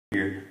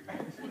here.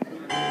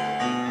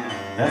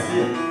 That's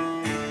it.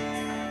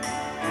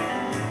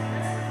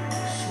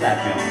 Slap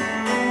him.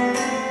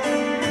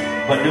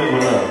 But do it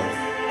with love.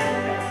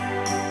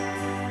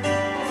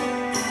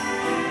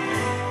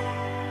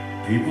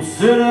 People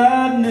said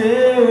I'd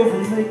never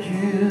make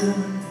it.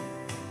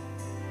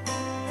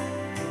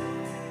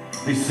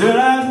 They said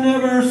I'd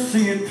never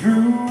see it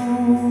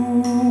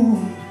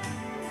through.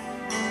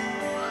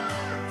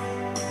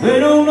 They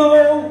don't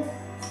know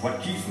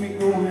what keeps me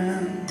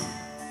going.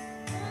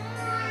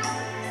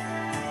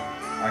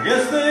 I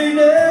guess they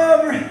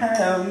never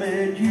have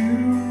met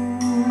you.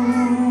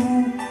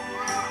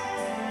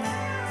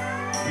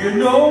 You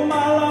know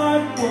my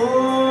life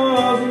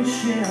was in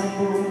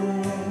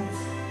shambles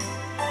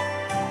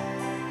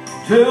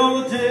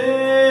till the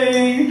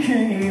day you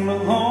came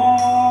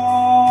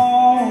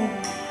along.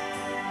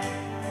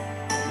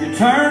 You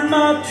turned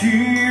my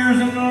tears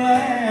into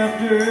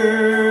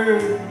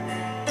laughter,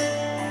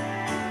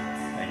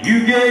 and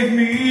you gave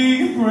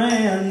me a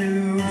brand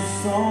new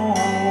song.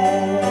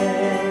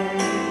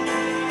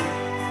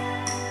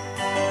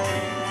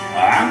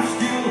 I'm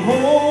still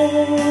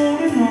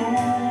holding on.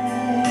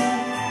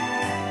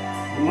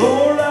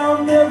 Lord,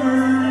 I'll never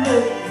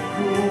let you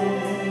go.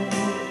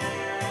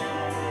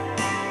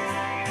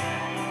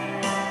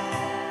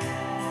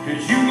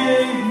 'Cause you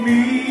gave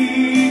me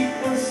a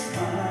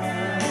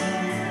smile.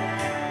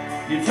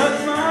 You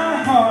touched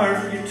my heart,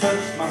 you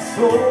touched my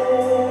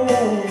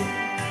soul.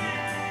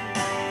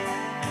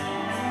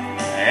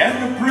 And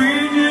the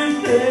bridges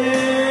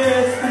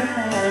that's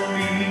behind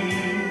me,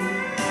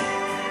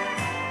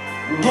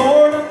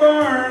 Lord, I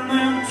burn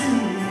them to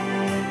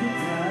the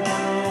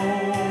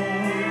ground.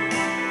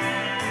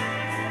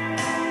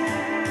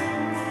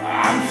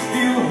 I'm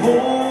still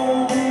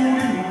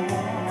holding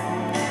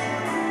on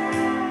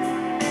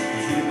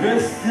to the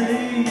best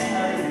thing I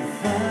ever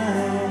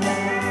found.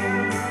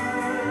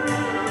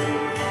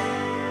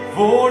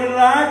 For it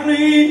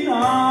likely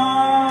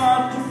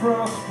not to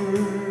prosper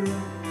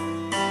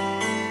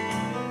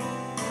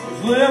was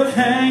left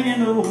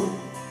hanging over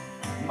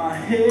my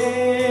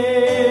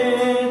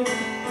head.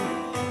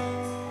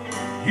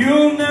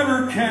 You'll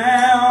never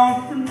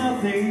count for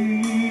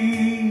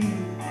nothing.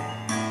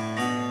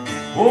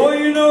 Boy,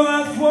 you know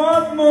that's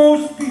what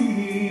most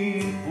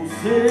people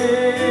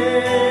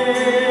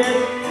say.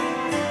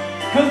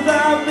 'Cause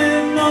I've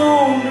been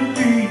known to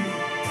be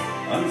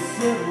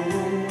unsettled.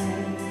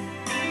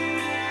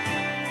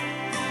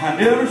 I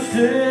never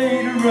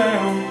stayed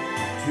around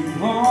too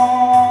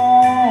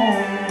long.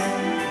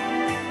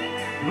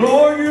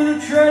 Lord, you're the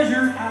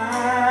treasure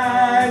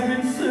I've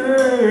been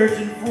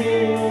searching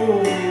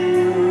for.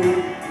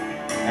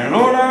 And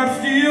Lord, I'm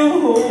still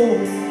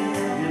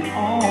holding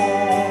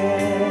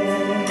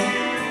on.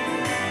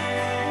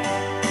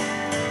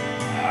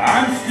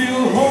 I'm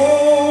still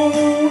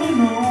holding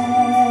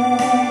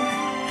on.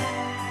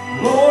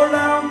 Lord,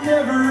 I'll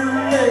never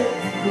let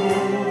you go.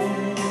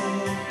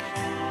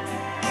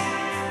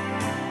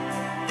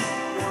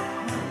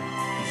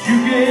 'Cause you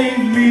gave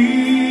me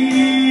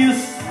a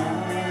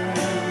smile.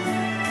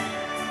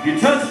 You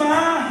touched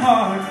my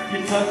heart, you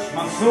touched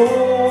my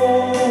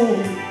soul.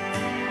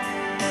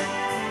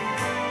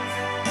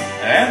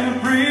 And the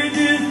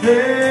bridges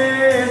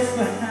that's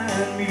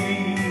behind me,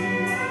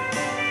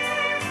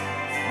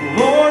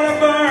 Lord, I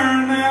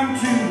burn them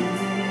to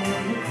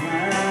the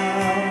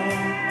ground.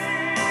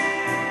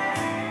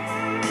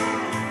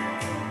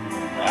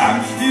 I'm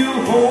still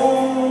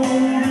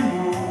holding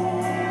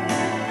on.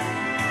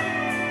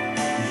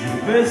 'Cause you're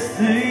the best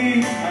thing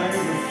I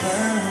ever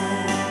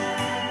found.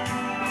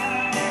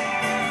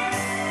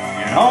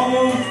 And all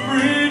those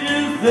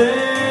bridges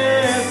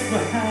that's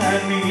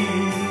behind me,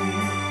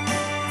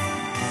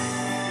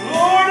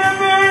 Lord, I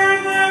burn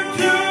them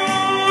to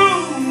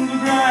the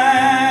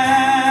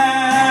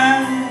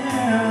ground.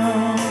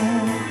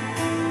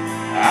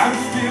 I'm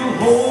still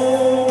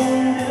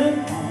holding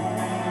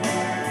on.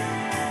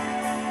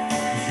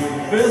 'Cause you're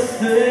the best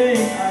thing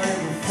I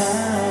ever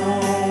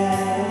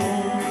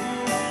found.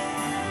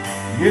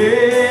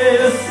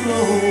 Yes,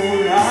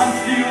 Lord, I'm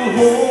still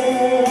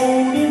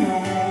holding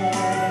on.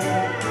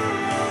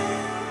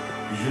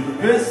 'Cause you're the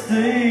best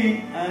thing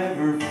I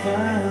ever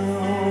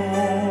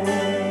found.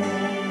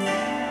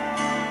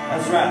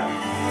 That's right.